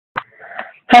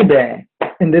Hi there.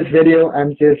 In this video,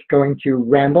 I'm just going to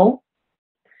ramble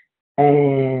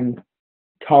and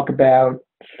talk about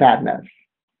sadness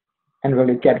and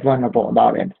really get vulnerable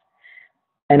about it.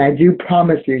 And I do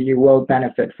promise you, you will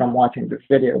benefit from watching this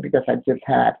video because I just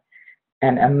had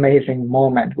an amazing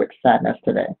moment with sadness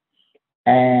today.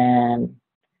 And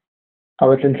I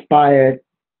was inspired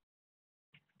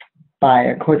by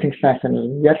a coaching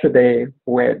session yesterday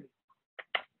with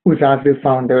Uzazu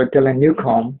founder Dylan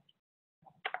Newcomb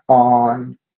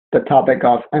on the topic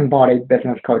of embodied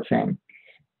business coaching.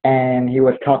 And he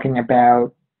was talking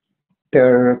about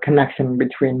the connection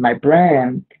between my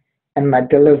brand and my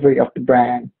delivery of the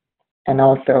brand. And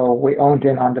also we owned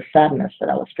in on the sadness that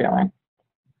I was feeling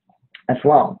as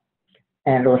well.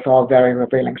 And it was all very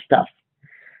revealing stuff.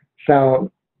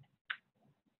 So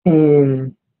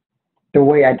in the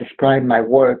way I describe my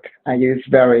work, I use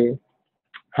very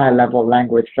high level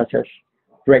language such as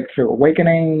breakthrough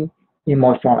awakening,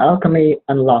 emotional alchemy,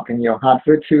 unlocking your heart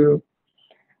virtue,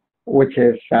 which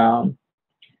is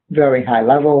very high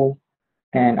level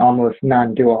and almost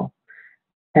non-dual.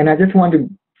 And I just want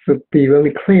to be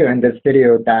really clear in this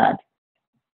video that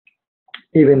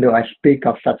even though I speak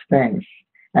of such things,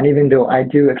 and even though I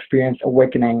do experience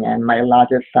awakening and my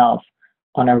larger self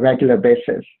on a regular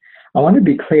basis, I want to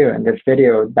be clear in this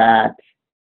video that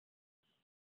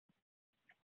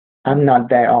I'm not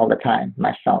there all the time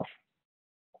myself.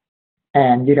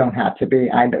 And you don't have to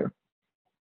be either.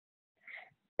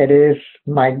 It is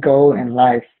my goal in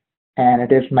life, and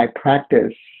it is my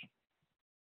practice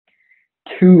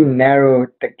to narrow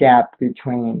the gap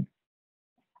between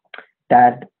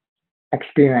that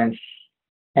experience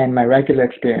and my regular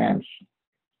experience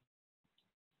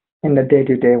in the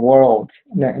day-to-day world,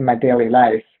 in my daily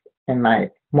life, in my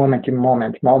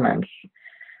moment-to-moment moments,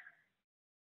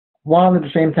 while at the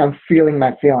same time feeling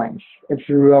my feelings. It's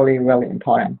really, really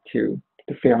important to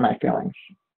feel my feelings.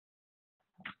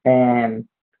 And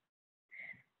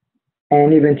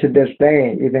even to this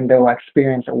day, even though I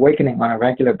experience awakening on a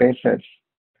regular basis,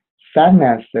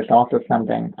 sadness is also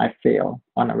something I feel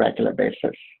on a regular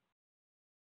basis.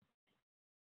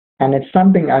 And it's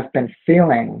something I've been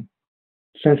feeling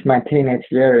since my teenage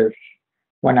years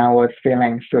when I was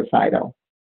feeling suicidal.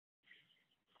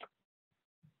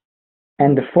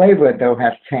 And the flavor, though,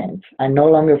 has changed. I no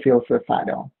longer feel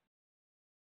suicidal.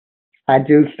 I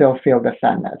do still feel the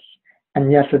sadness.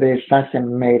 And yesterday's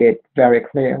session made it very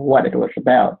clear what it was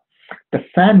about. The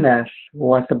sadness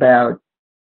was about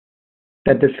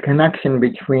the disconnection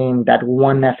between that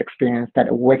oneness experience, that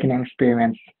awakening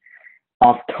experience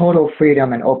of total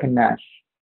freedom and openness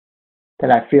that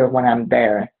I feel when I'm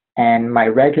there, and my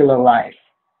regular life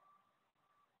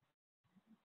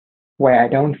where I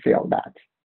don't feel that.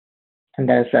 And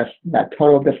there's just that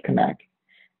total disconnect.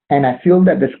 And I feel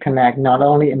that disconnect not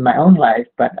only in my own life,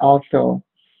 but also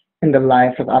in the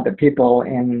lives of other people,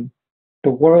 in the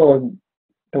world,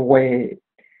 the way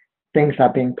things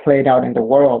are being played out in the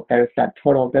world. There's that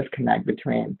total disconnect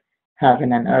between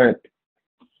heaven and earth.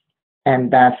 And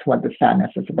that's what the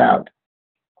sadness is about.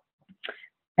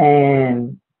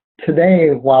 And today,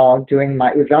 while doing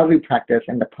my Uzazu practice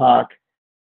in the park,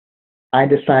 I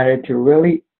decided to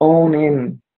really own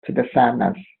in to the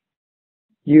sadness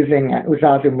using an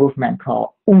Uzazu movement called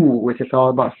which is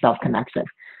all about self-connection.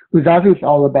 Uzazu is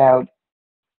all about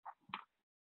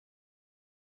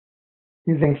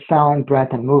using sound, breath,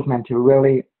 and movement to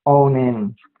really own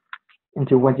in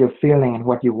into what you're feeling and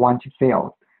what you want to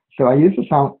feel. So I use the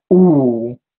sound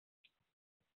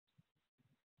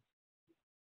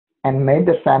and made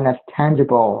the sadness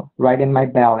tangible right in my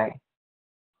belly.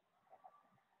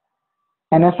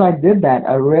 And as I did that,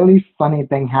 a really funny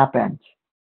thing happened.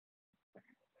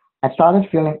 I started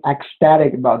feeling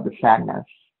ecstatic about the sadness.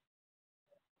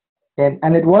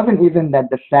 And it wasn't even that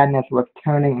the sadness was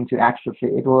turning into ecstasy.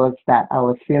 It was that I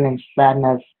was feeling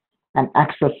sadness and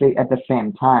ecstasy at the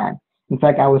same time. In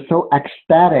fact, I was so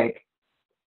ecstatic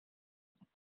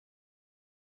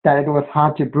that it was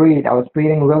hard to breathe. I was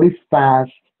breathing really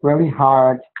fast, really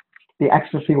hard. The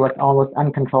ecstasy was almost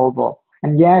uncontrollable.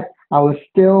 And yet, I was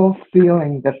still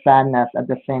feeling the sadness at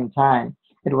the same time.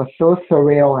 It was so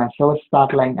surreal and so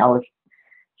startling. I was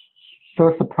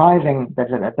so surprising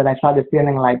that I started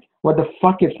feeling like, what the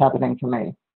fuck is happening to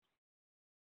me?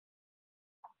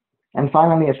 And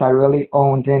finally, as I really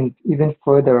owned in even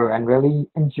further and really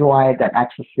enjoyed that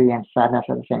ecstasy and sadness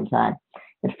at the same time,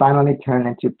 it finally turned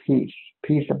into peace.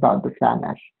 Peace about the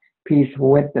sadness. Peace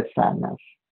with the sadness.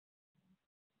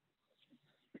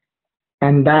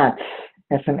 And that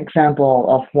is an example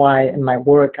of why in my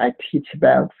work I teach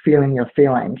about feeling your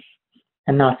feelings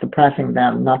and not suppressing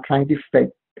them, not trying to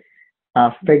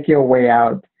fake your way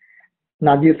out,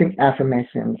 not using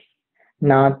affirmations,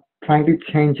 not trying to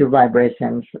change your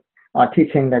vibrations or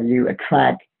teaching that you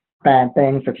attract bad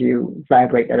things if you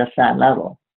vibrate at a sad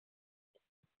level.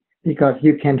 Because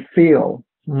you can feel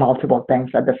multiple things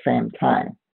at the same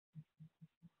time.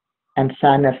 And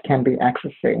sadness can be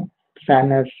ecstasy.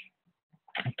 Sadness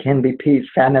can be peace.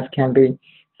 Sadness can be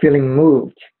feeling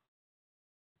moved.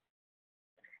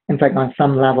 In fact, on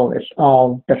some level, it's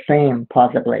all the same,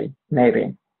 possibly,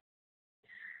 maybe.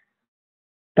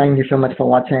 Thank you so much for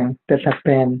watching. This has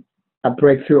been a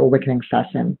Breakthrough Awakening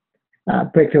session,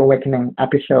 Breakthrough Awakening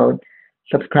episode.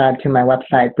 Subscribe to my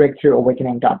website,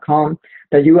 breakthroughawakening.com.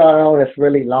 The URL is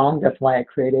really long. That's why I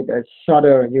created a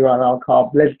shorter URL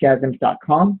called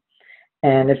blissgasms.com.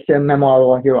 And it's a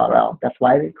memorable URL. That's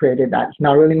why I created that. It's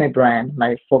not really my brand.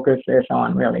 My focus is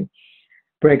on really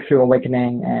breakthrough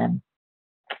awakening and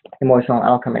emotional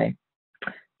alchemy.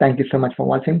 Thank you so much for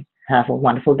watching. Have a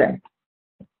wonderful day.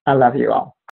 I love you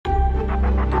all.